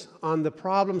focus on the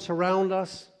problems around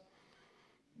us,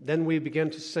 then we begin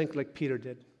to sink like Peter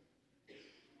did.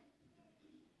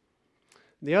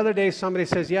 The other day somebody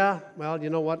says, yeah, well, you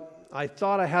know what? I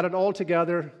thought I had it all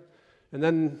together, and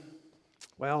then,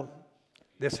 well,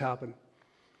 this happened.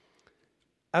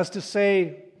 As to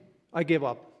say, I give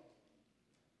up.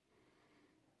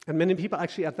 And many people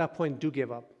actually at that point do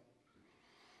give up.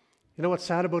 You know what's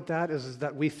sad about that is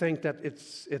that we think that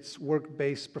it's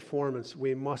work-based performance.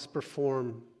 We must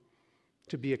perform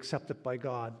to be accepted by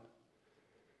God.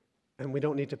 And we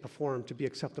don't need to perform to be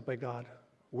accepted by God.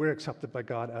 We're accepted by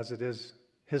God as it is.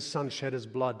 His Son shed his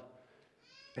blood,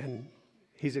 and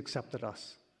he's accepted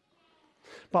us.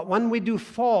 But when we do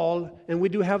fall and we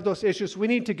do have those issues, we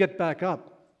need to get back up.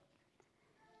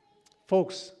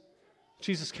 Folks,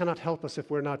 Jesus cannot help us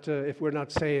if we're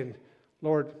not saying,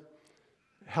 Lord,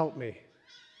 help me.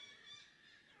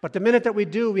 But the minute that we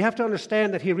do, we have to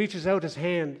understand that he reaches out his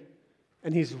hand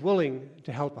and he's willing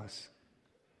to help us.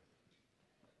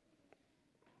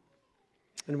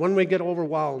 And when we get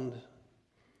overwhelmed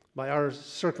by our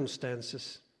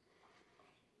circumstances,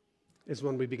 is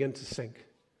when we begin to sink.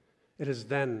 It is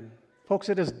then, folks,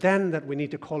 it is then that we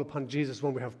need to call upon Jesus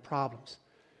when we have problems.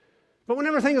 But when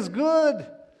everything is good,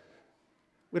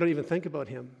 we don't even think about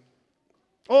him.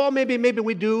 Oh, maybe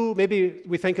we do. Maybe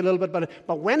we think a little bit about it.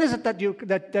 But when is it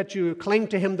that you cling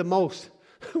to him the most?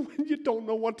 When you don't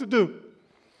know what to do.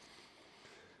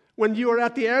 When you are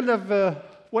at the end of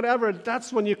whatever,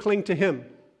 that's when you cling to him.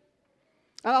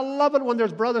 And I love it when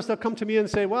there's brothers that come to me and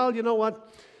say, well, you know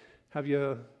what? Have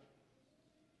you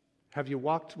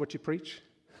walked what you preach?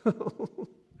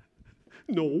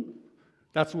 No.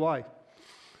 That's why.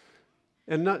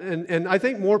 And I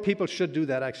think more people should do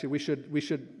that, actually. We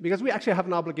should, because we actually have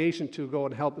an obligation to go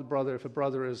and help a brother if a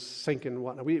brother is sinking and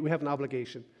whatnot. We have an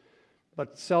obligation.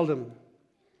 But seldom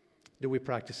do we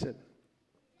practice it.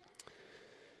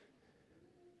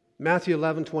 Matthew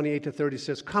 11:28-30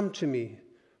 says, come to me,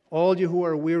 all you who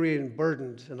are weary and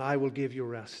burdened, and I will give you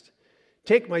rest.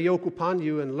 Take my yoke upon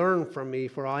you and learn from me,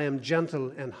 for I am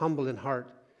gentle and humble in heart,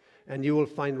 and you will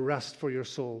find rest for your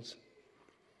souls.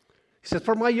 He says,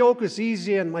 for my yoke is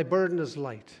easy and my burden is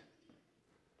light.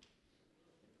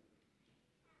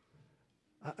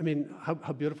 I mean,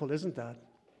 how beautiful isn't that?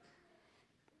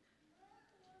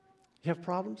 You have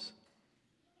problems?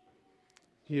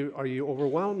 Are you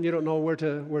overwhelmed? You don't know where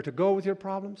to go with your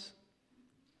problems?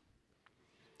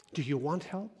 Do you want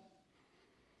help?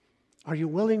 Are you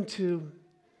willing to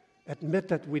admit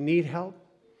that we need help?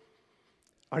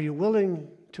 Are you willing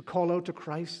to call out to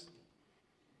Christ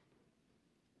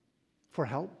for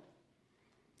help?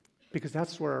 Because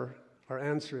that's where our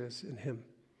answer is, in him.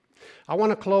 I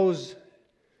want to close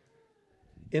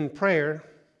in prayer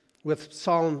with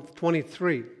Psalm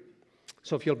 23.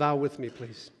 So if you'll bow with me,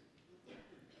 please.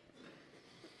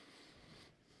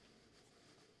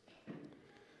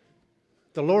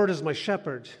 The Lord is my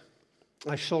shepherd,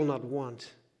 I shall not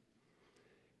want.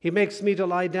 He makes me to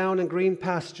lie down in green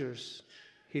pastures.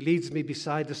 He leads me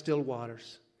beside the still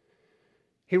waters.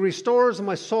 He restores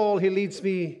my soul. He leads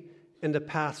me in the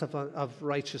path of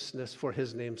righteousness for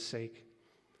his name's sake.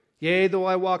 Yea, though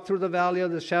I walk through the valley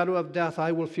of the shadow of death,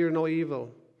 I will fear no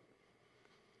evil.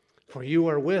 For you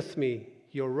are with me,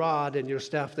 your rod and your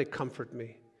staff, they comfort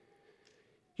me.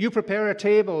 You prepare a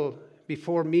table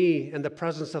before me in the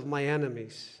presence of my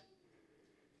enemies.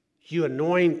 You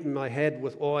anoint my head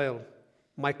with oil.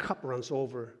 My cup runs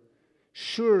over.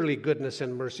 Surely goodness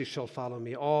and mercy shall follow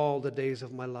me all the days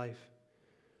of my life.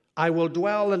 I will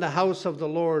dwell in the house of the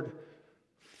Lord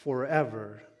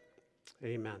forever.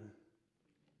 Amen.